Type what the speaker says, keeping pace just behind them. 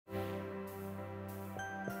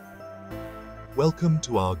Welcome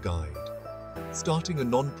to our guide, starting a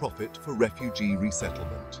non-profit for refugee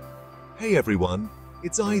resettlement. Hey everyone,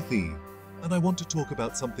 it's Thee, and I want to talk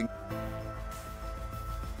about something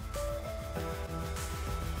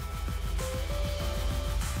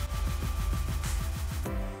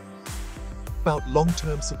about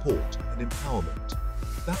long-term support and empowerment.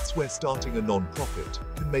 That's where starting a non-profit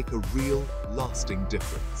can make a real, lasting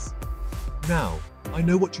difference. Now, I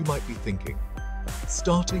know what you might be thinking.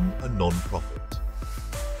 Starting a non-profit.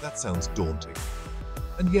 That sounds daunting.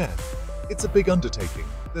 And yeah, it's a big undertaking,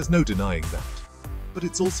 there's no denying that. But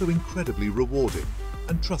it's also incredibly rewarding,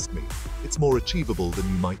 and trust me, it's more achievable than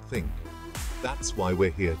you might think. That's why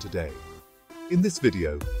we're here today. In this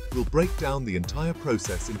video, we'll break down the entire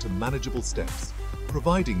process into manageable steps,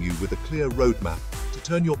 providing you with a clear roadmap to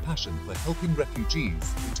turn your passion for helping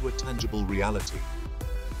refugees into a tangible reality.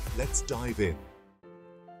 Let's dive in.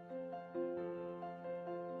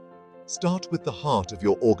 Start with the heart of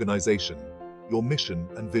your organization, your mission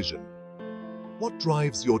and vision. What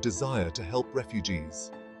drives your desire to help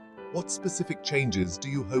refugees? What specific changes do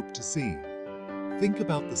you hope to see? Think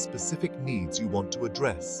about the specific needs you want to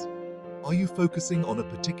address. Are you focusing on a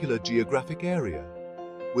particular geographic area?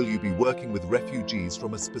 Will you be working with refugees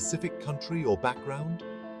from a specific country or background?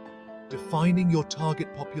 Defining your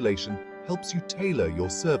target population helps you tailor your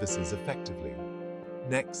services effectively.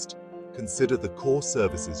 Next, consider the core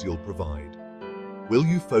services you'll provide. Will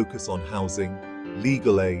you focus on housing,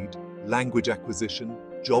 legal aid, language acquisition,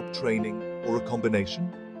 job training, or a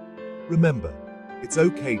combination? Remember, it's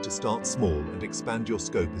okay to start small and expand your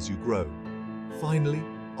scope as you grow. Finally,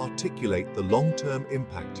 articulate the long-term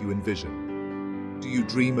impact you envision. Do you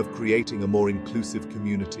dream of creating a more inclusive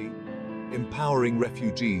community, empowering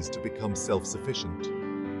refugees to become self-sufficient?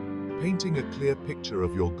 Painting a clear picture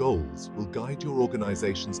of your goals will guide your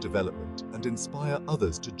organization's development and inspire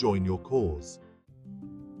others to join your cause.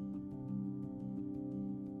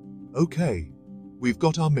 Okay, we've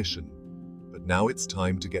got our mission, but now it's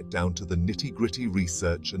time to get down to the nitty-gritty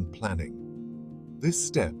research and planning. This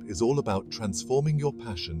step is all about transforming your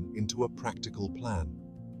passion into a practical plan.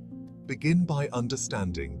 Begin by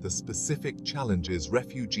understanding the specific challenges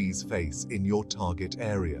refugees face in your target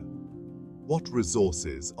area. What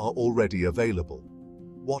resources are already available?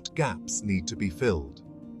 What gaps need to be filled?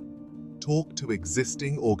 Talk to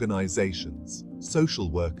existing organizations, social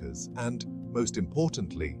workers, and, most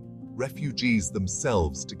importantly, refugees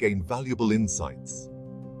themselves to gain valuable insights.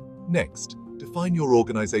 Next, define your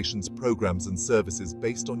organization's programs and services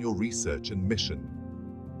based on your research and mission.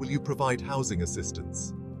 Will you provide housing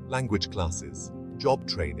assistance, language classes, job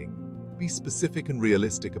training? Be specific and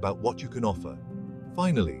realistic about what you can offer.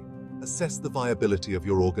 Finally, assess the viability of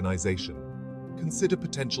your organization. Consider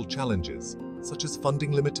potential challenges, such as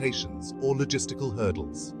funding limitations or logistical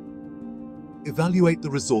hurdles. Evaluate the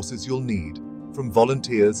resources you'll need, from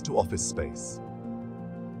volunteers to office space.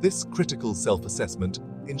 This critical self-assessment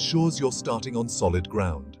ensures you're starting on solid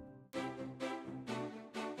ground.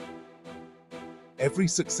 Every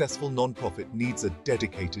successful nonprofit needs a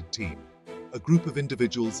dedicated team, a group of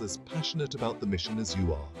individuals as passionate about the mission as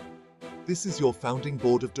you are. This is your founding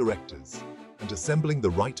board of directors, and assembling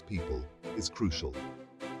the right people is crucial.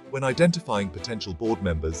 When identifying potential board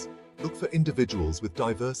members, look for individuals with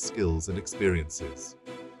diverse skills and experiences.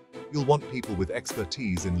 You'll want people with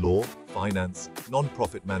expertise in law, finance,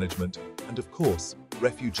 nonprofit management, and of course,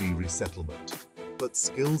 refugee resettlement. But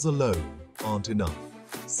skills alone aren't enough.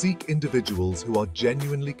 Seek individuals who are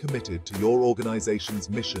genuinely committed to your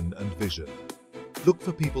organization's mission and vision. Look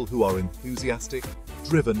for people who are enthusiastic,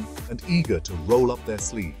 driven, and eager to roll up their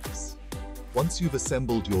sleeves. Once you've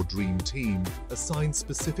assembled your dream team, assign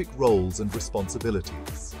specific roles and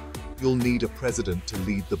responsibilities. You'll need a president to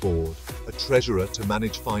lead the board, a treasurer to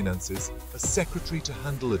manage finances, a secretary to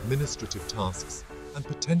handle administrative tasks, and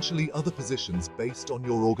potentially other positions based on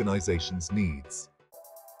your organization's needs.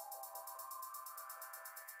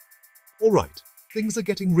 All right, things are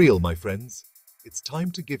getting real, my friends. It's time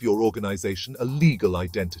to give your organization a legal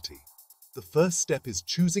identity. The first step is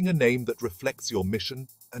choosing a name that reflects your mission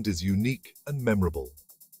and is unique and memorable.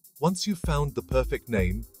 Once you've found the perfect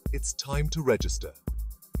name, it's time to register.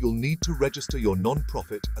 You'll need to register your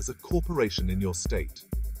nonprofit as a corporation in your state.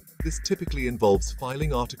 This typically involves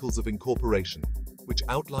filing articles of incorporation, which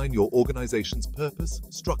outline your organization's purpose,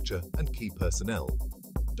 structure, and key personnel.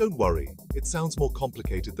 Don't worry, it sounds more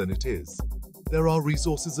complicated than it is. There are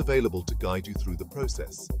resources available to guide you through the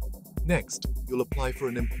process. Next, you'll apply for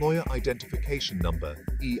an Employer Identification Number,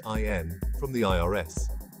 EIN, from the IRS.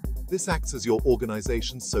 This acts as your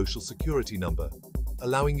organization's social security number,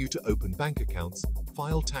 allowing you to open bank accounts,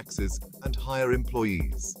 file taxes, and hire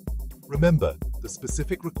employees. Remember, the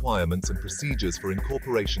specific requirements and procedures for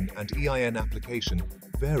incorporation and EIN application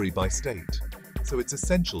vary by state, so it's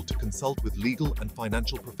essential to consult with legal and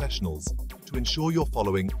financial professionals to ensure you're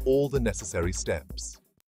following all the necessary steps.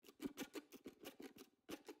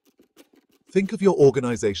 Think of your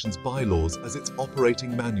organization's bylaws as its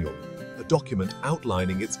operating manual, a document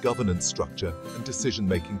outlining its governance structure and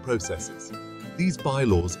decision-making processes. These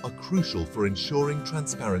bylaws are crucial for ensuring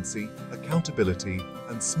transparency, accountability,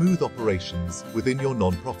 and smooth operations within your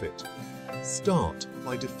nonprofit. Start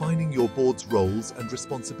by defining your board's roles and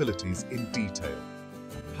responsibilities in detail.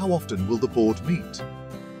 How often will the board meet?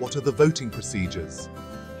 What are the voting procedures?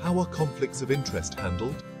 How are conflicts of interest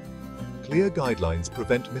handled? Clear guidelines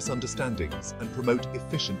prevent misunderstandings and promote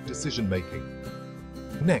efficient decision-making.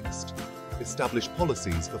 Next, establish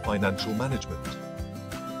policies for financial management.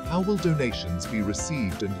 How will donations be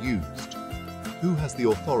received and used? Who has the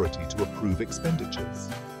authority to approve expenditures?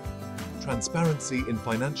 Transparency in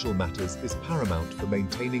financial matters is paramount for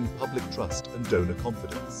maintaining public trust and donor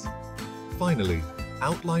confidence. Finally,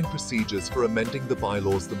 outline procedures for amending the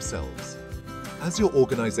bylaws themselves. As your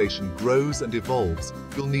organization grows and evolves,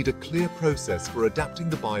 you'll need a clear process for adapting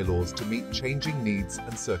the bylaws to meet changing needs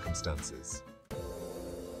and circumstances.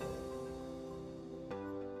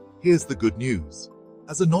 Here's the good news.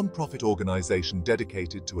 As a non-profit organization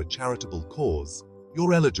dedicated to a charitable cause,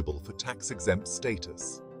 you're eligible for tax-exempt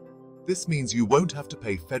status. This means you won't have to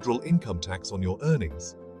pay federal income tax on your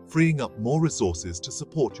earnings, freeing up more resources to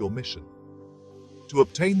support your mission. To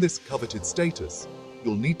obtain this coveted status,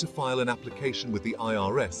 you'll need to file an application with the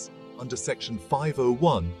IRS under Section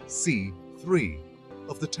 501(c)(3)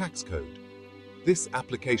 of the tax code. This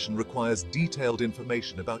application requires detailed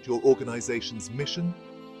information about your organization's mission,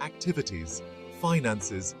 activities,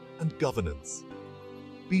 finances, and governance.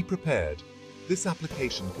 Be prepared. This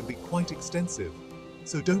application can be quite extensive,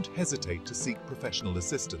 so don't hesitate to seek professional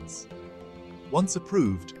assistance. Once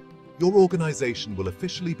approved, your organization will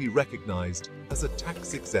officially be recognized as a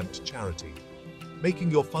tax-exempt charity, making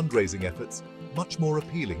your fundraising efforts much more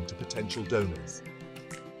appealing to potential donors.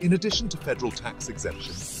 In addition to federal tax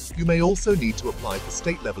exemptions, you may also need to apply for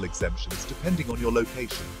state-level exemptions depending on your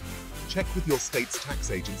location. Check with your state's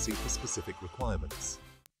tax agency for specific requirements.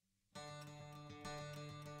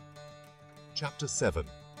 Chapter 7.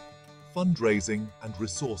 Fundraising and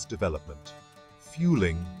Resource Development.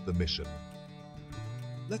 Fueling the Mission.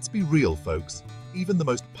 Let's be real, folks. Even the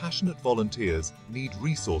most passionate volunteers need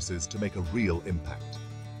resources to make a real impact.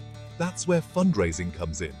 That's where fundraising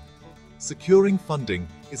comes in. Securing funding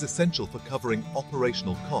is essential for covering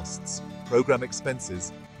operational costs, program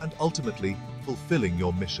expenses, and ultimately fulfilling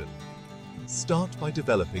your mission. Start by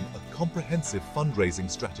developing a comprehensive fundraising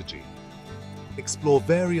strategy. Explore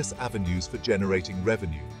various avenues for generating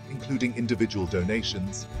revenue, including individual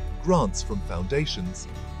donations, grants from foundations,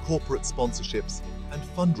 corporate sponsorships, and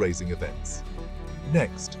fundraising events.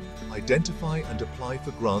 Next, identify and apply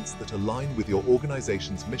for grants that align with your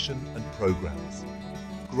organization's mission and programs.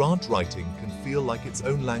 Grant writing can feel like its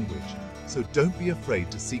own language, so don't be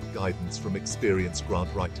afraid to seek guidance from experienced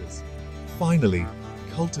grant writers. Finally,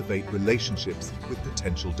 cultivate relationships with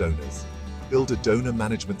potential donors. Build a donor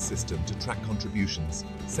management system to track contributions,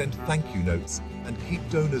 send thank you notes, and keep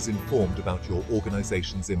donors informed about your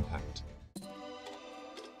organization's impact.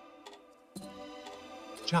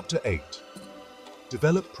 Chapter 8.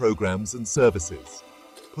 Develop programs and services.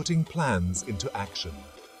 Putting plans into action.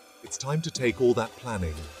 It's time to take all that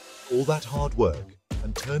planning, all that hard work,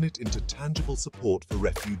 and turn it into tangible support for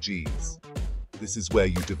refugees. This is where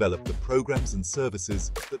you develop the programs and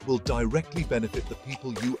services that will directly benefit the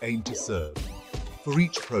people you aim to serve. For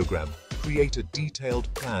each program, create a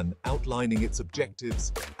detailed plan outlining its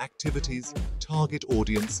objectives, activities, target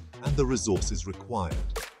audience, and the resources required.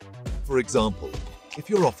 For example, if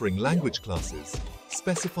you're offering language classes,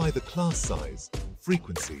 specify the class size,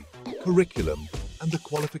 frequency, curriculum, and the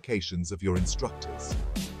qualifications of your instructors.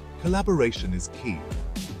 Collaboration is key.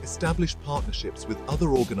 Establish partnerships with other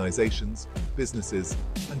organizations, businesses,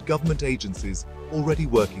 and government agencies already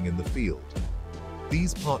working in the field.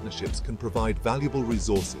 These partnerships can provide valuable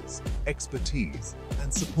resources, expertise,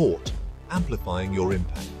 and support, amplifying your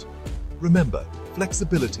impact. Remember,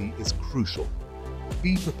 flexibility is crucial.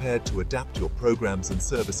 Be prepared to adapt your programs and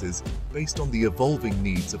services based on the evolving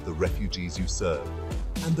needs of the refugees you serve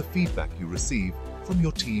and the feedback you receive from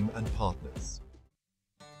your team and partners.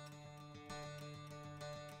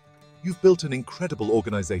 You've built an incredible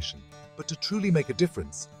organization, but to truly make a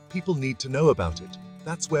difference, people need to know about it.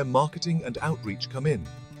 That's where marketing and outreach come in.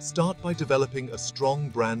 Start by developing a strong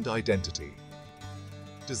brand identity.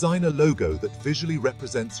 Design a logo that visually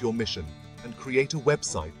represents your mission, and create a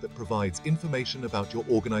website that provides information about your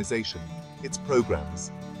organization, its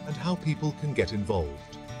programs, and how people can get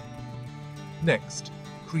involved. Next,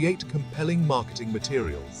 create compelling marketing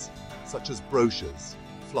materials, such as brochures,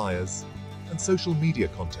 flyers, and social media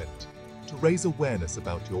content, to raise awareness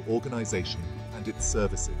about your organization and its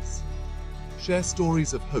services. Share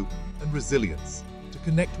stories of hope and resilience to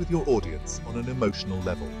connect with your audience on an emotional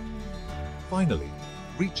level. Finally,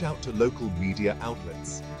 reach out to local media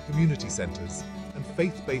outlets, community centers, and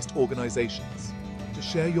faith-based organizations to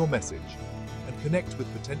share your message and connect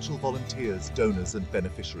with potential volunteers, donors, and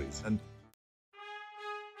beneficiaries. And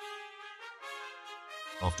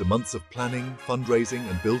after months of planning, fundraising,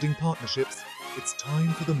 and building partnerships, it's time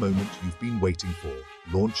for the moment you've been waiting for,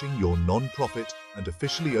 launching your non-profit and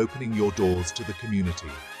officially opening your doors to the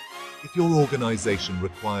community. If your organization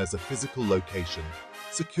requires a physical location,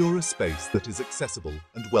 secure a space that is accessible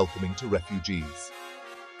and welcoming to refugees.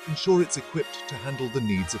 Ensure it's equipped to handle the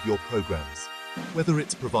needs of your programs, whether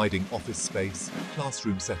it's providing office space,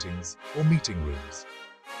 classroom settings, or meeting rooms.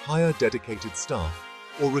 Hire dedicated staff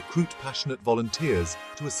or recruit passionate volunteers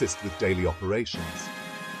to assist with daily operations.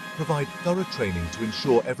 Provide thorough training to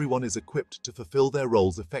ensure everyone is equipped to fulfill their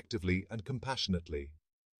roles effectively and compassionately.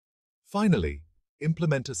 Finally,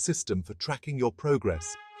 implement a system for tracking your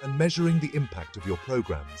progress and measuring the impact of your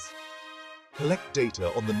programs. Collect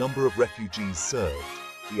data on the number of refugees served,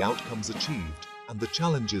 the outcomes achieved, and the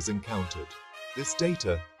challenges encountered. This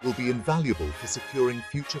data will be invaluable for securing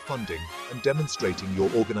future funding and demonstrating your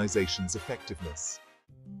organization's effectiveness.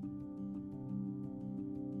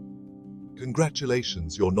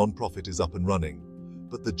 Congratulations, your nonprofit is up and running,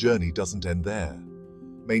 but the journey doesn't end there.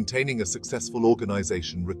 Maintaining a successful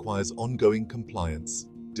organization requires ongoing compliance,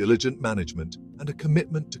 diligent management, and a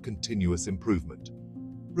commitment to continuous improvement.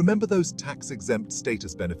 Remember those tax-exempt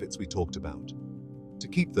status benefits we talked about? To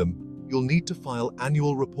keep them, you'll need to file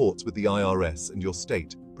annual reports with the IRS and your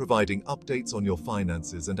state, providing updates on your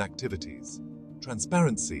finances and activities.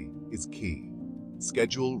 Transparency is key.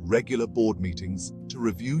 Schedule regular board meetings to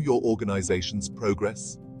review your organization's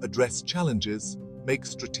progress, address challenges, make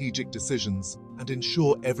strategic decisions, and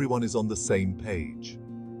ensure everyone is on the same page.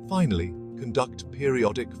 Finally, conduct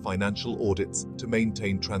periodic financial audits to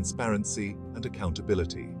maintain transparency and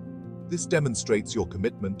accountability. This demonstrates your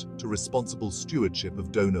commitment to responsible stewardship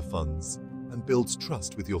of donor funds and builds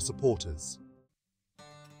trust with your supporters.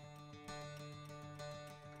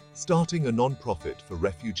 Starting a non-profit for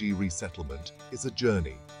refugee resettlement is a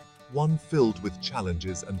journey, one filled with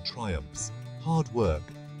challenges and triumphs, hard work,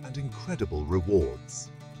 and incredible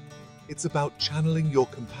rewards. It's about channeling your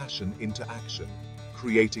compassion into action,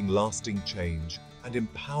 creating lasting change, and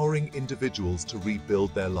empowering individuals to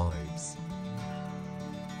rebuild their lives.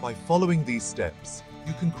 By following these steps,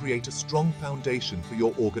 you can create a strong foundation for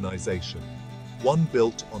your organization, one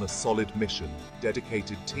built on a solid mission,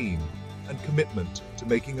 dedicated team, and commitment to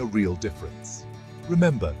making a real difference.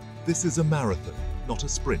 Remember, this is a marathon, not a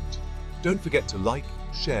sprint. Don't forget to like,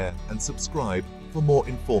 share, and subscribe for more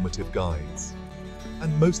informative guides.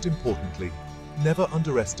 And most importantly, never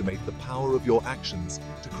underestimate the power of your actions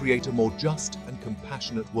to create a more just and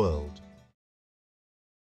compassionate world.